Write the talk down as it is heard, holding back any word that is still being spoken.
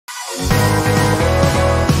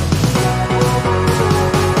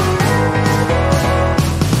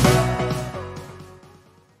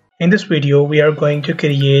In this video, we are going to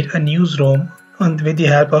create a newsroom with the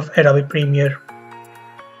help of Adobe Premiere.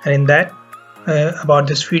 And in that, about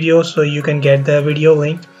this video, so you can get the video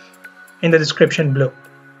link in the description below.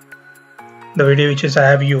 The video which I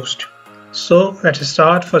have used. So let's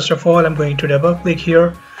start. First of all, I'm going to double click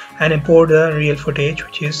here and import the real footage,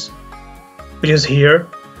 which is here,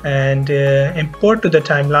 and import to the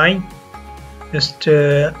timeline. Just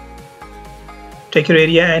take your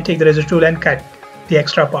area and take the razor tool and cut the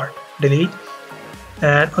extra part, delete.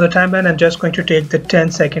 And on the timeline, I'm just going to take the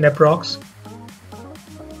 10-second approx.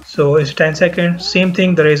 So it's 10 seconds, same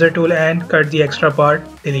thing, the razor tool and cut the extra part,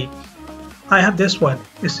 delete. I have this one,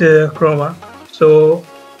 it's a chroma. So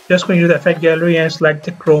just going to the effect gallery and select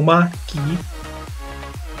the chroma key.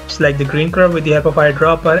 Select the green curve with the help of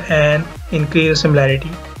eyedropper and increase the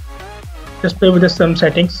similarity. Just play with some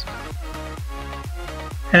settings.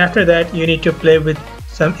 And after that, you need to play with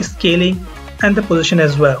some scaling and the position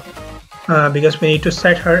as well, because we need to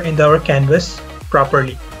set her in our canvas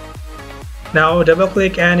properly. Now double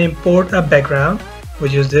click and import a background,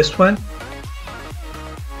 which is this one.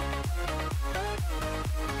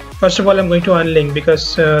 First of all, I'm going to unlink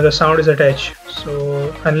because the sound is attached.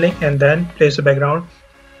 So unlink and then place the background.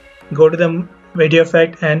 Go to the video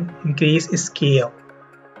effect and increase scale.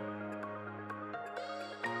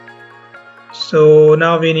 So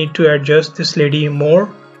now we need to adjust this lady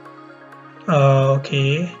more.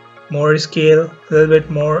 Okay, more scale, a little bit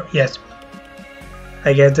more. Yes,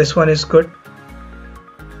 I guess this one is good.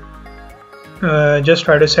 Just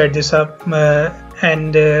try to set this up,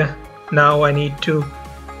 and now I need to.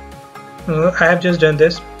 I have just done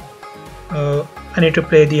this. I need to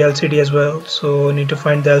play the LCD as well, so I need to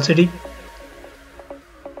find the LCD,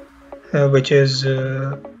 which is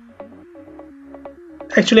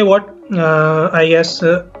actually what I guess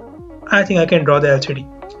I think I can draw the LCD.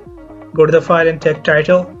 Go to the file and take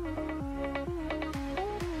title,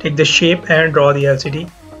 take the shape and draw the LCD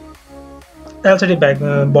back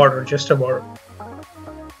border, just a border,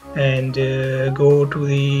 and go to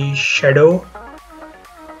the shadow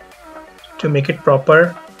to make it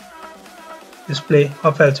proper display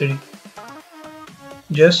of LCD.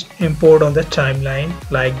 Just import on the timeline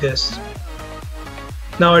like this.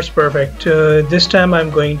 Now it's perfect. This time I'm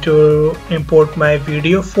going to import my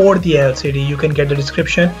video for the LCD. You can get the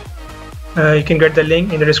description. You can get the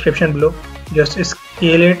link in the description below. Just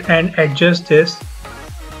scale it and adjust this.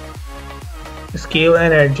 Scale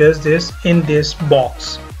and adjust this in this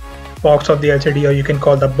box of the LCD, or you can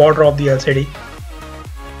call the border of the LCD.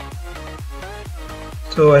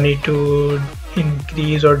 So I need to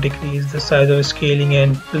increase or decrease the size of scaling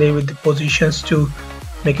and play with the positions to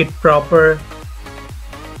make it proper.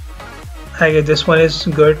 I guess this one is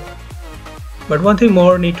good, but one thing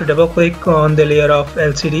more, need to double click on the layer of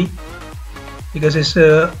LCD because it's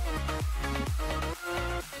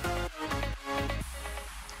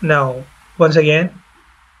now once again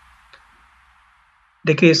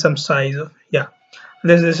decrease some size of, yeah,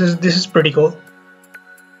 this is pretty cool.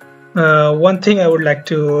 One thing I would like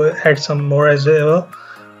to add some more as well,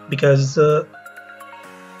 because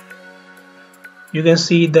you can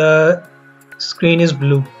see the screen is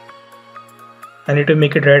blue. I need to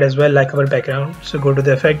make it red as well, like our background. So go to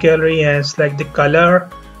the effect gallery and select the color,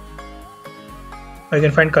 or you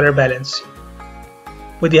can find color balance.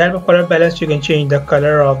 With the help of color balance, you can change the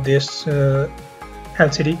color of this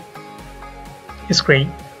LCD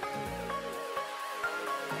screen.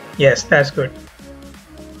 Yes, that's good.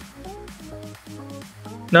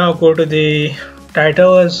 Now go to the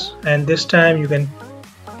titles, and this time you can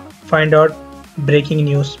find out breaking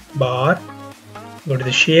news bar. Go to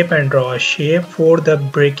the shape and draw a shape for the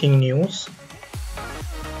breaking news,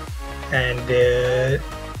 and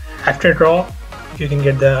after draw you can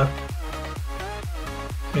get the,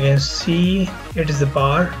 you can see it is the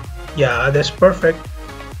bar. Yeah, that's perfect,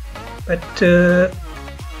 but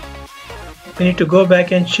we need to go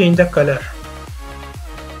back and change the color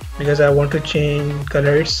because I want to change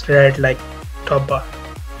color. It's red like top bar.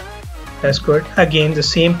 That's good. Again the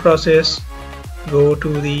same process. Go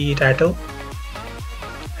to the title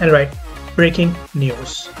and write breaking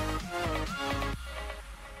news.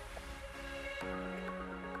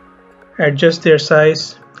 Adjust their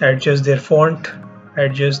size, adjust their font,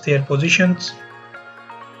 adjust their positions.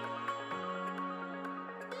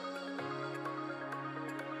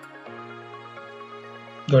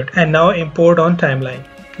 Good. And now import on timeline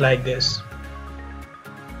like this.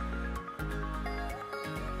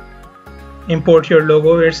 Import your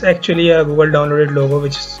logo. It's actually a Google downloaded logo,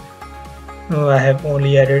 which is I have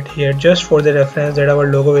only added here just for the reference that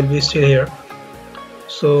our logo will be still here.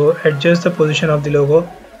 So adjust the position of the logo,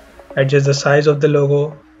 adjust the size of the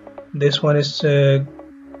logo, this one is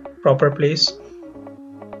proper place,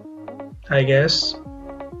 I guess.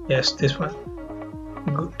 Yes, this one.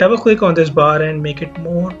 Double click on this bar and make it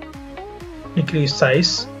more, increase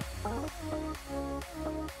size.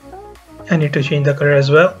 I need to change the color as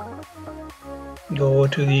well. Go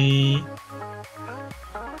to the,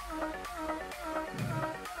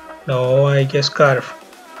 no, I guess curve.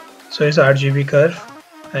 So it's RGB curve.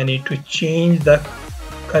 I need to change the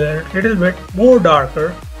color a little bit more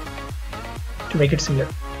darker to make it similar.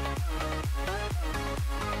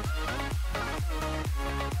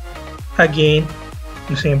 Again,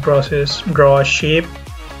 the same process, draw a shape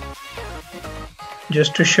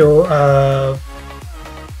just to show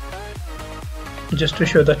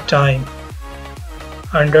the time.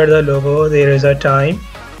 Under the logo there is a time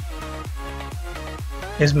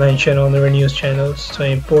is mentioned on the news channels, so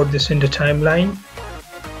import this into timeline,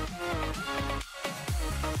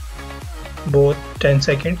 both 10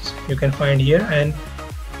 seconds you can find here, and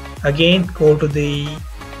again go to the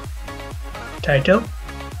title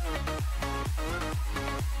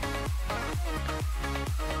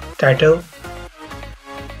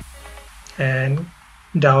and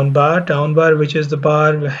down bar, which is the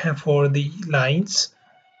bar we have for the lines,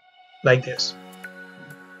 like this.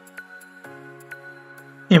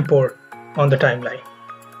 Import on the timeline.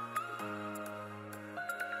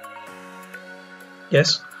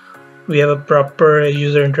 Yes, we have a proper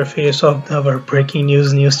user interface of our breaking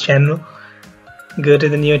news channel. Go to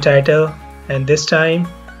the new title, and this time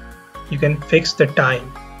you can fix the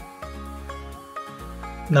time,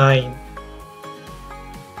 9.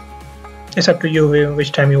 It's up to you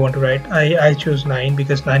which time you want to write. I choose 9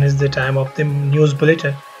 because 9 is the time of the news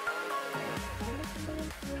bulletin.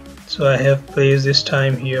 So I have placed this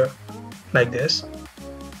time here like this,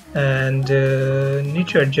 and need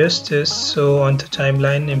to adjust this. So on the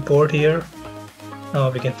timeline, import here. Now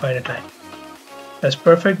we can find a time. That's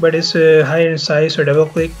perfect, but it's higher in size, so double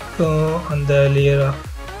click on the layer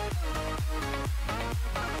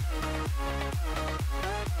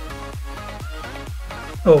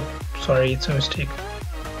of sorry, it's a mistake.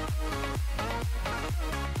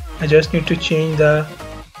 I just need to change the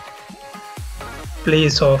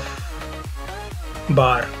place of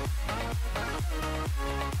bar.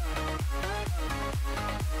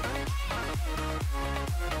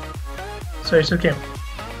 So it's okay.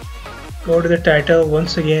 Go to the title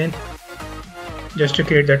once again, just to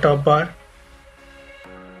create the top bar,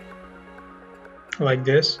 like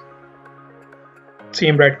this.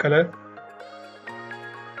 Same red color.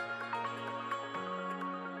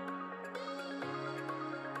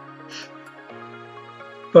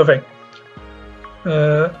 Perfect.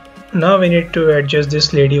 Now we need to adjust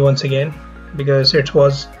this lady once again because it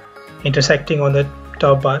was intersecting on the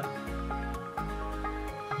top bar.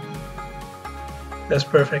 That's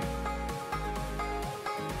perfect.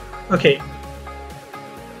 Okay.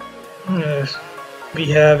 We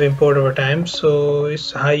have import over time, so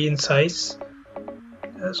it's high in size.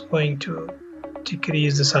 That's going to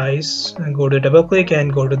decrease the size, and go to double click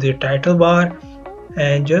and go to the title bar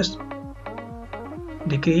and just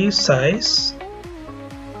decrease size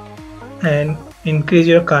and increase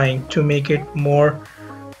your kind to make it more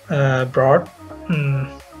broad,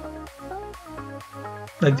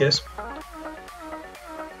 like this.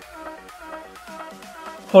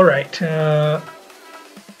 Alright,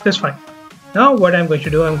 that's fine. Now what I'm going to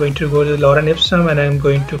do, I'm going to go to Lorem Ipsum and I'm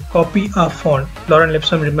going to copy a font. Lorem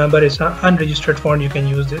Ipsum, remember, is an unregistered font. You can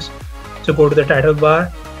use this. So go to the title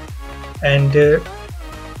bar and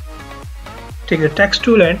take the text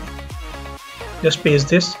tool and just paste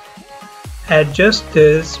this. Adjust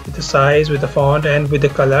this with the size, with the font, and with the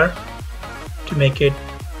color to make it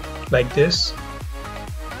like this.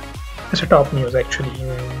 It's a top news actually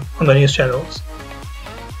on the news channels.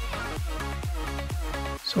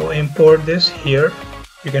 So import this here,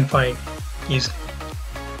 you can find easily.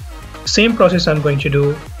 Same process I'm going to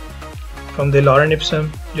do from the Lorem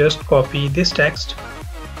Ipsum. Just copy this text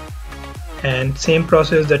and same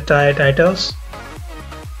process, the titles,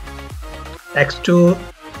 text tool,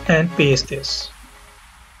 and paste this.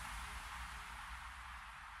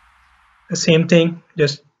 The same thing,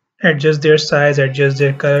 just adjust their size, adjust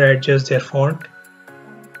their color, adjust their font,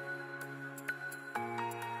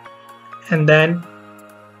 and then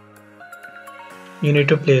you need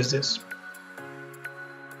to place this.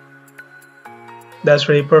 That's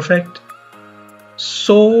really perfect.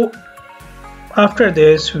 So after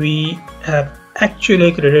this, we have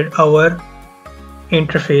actually created our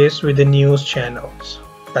interface with the news channels.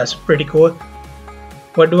 That's pretty cool.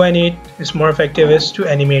 What do I need? It's more effective is to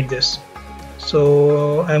animate this.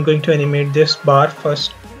 So I'm going to animate this bar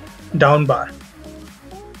first, down bar.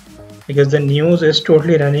 because the news is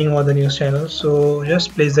totally running on the news channel. So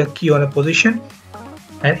just place the key on a position,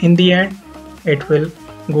 and in the end it will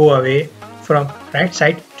go away from right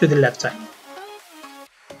side to the left side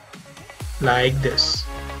like this.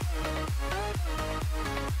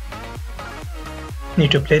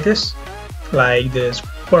 Need to play this like this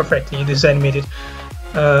perfectly. This is animated.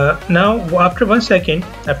 Now after 1 second,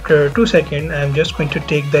 after 2 seconds, I'm just going to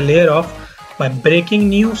take the layer off by breaking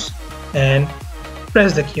news and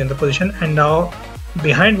press the key on the position, and now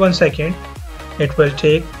behind 1 second it will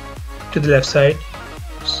take to the left side.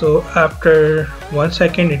 So after 1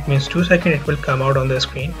 second, it means 2 seconds, it will come out on the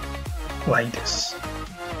screen like this.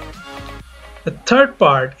 The third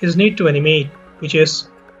part is need to animate, which is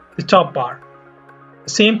the top bar.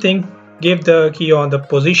 Same thing, give the key on the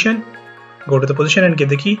position, go to the position and give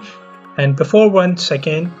the key, and before 1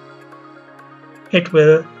 second it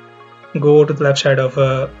will go to the left side of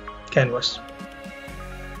a canvas.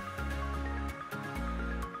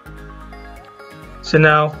 So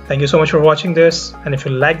now, thank you so much for watching this, and if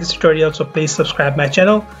you like this tutorial, so please subscribe my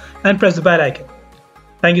channel and press the bell icon.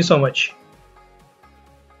 Thank you so much.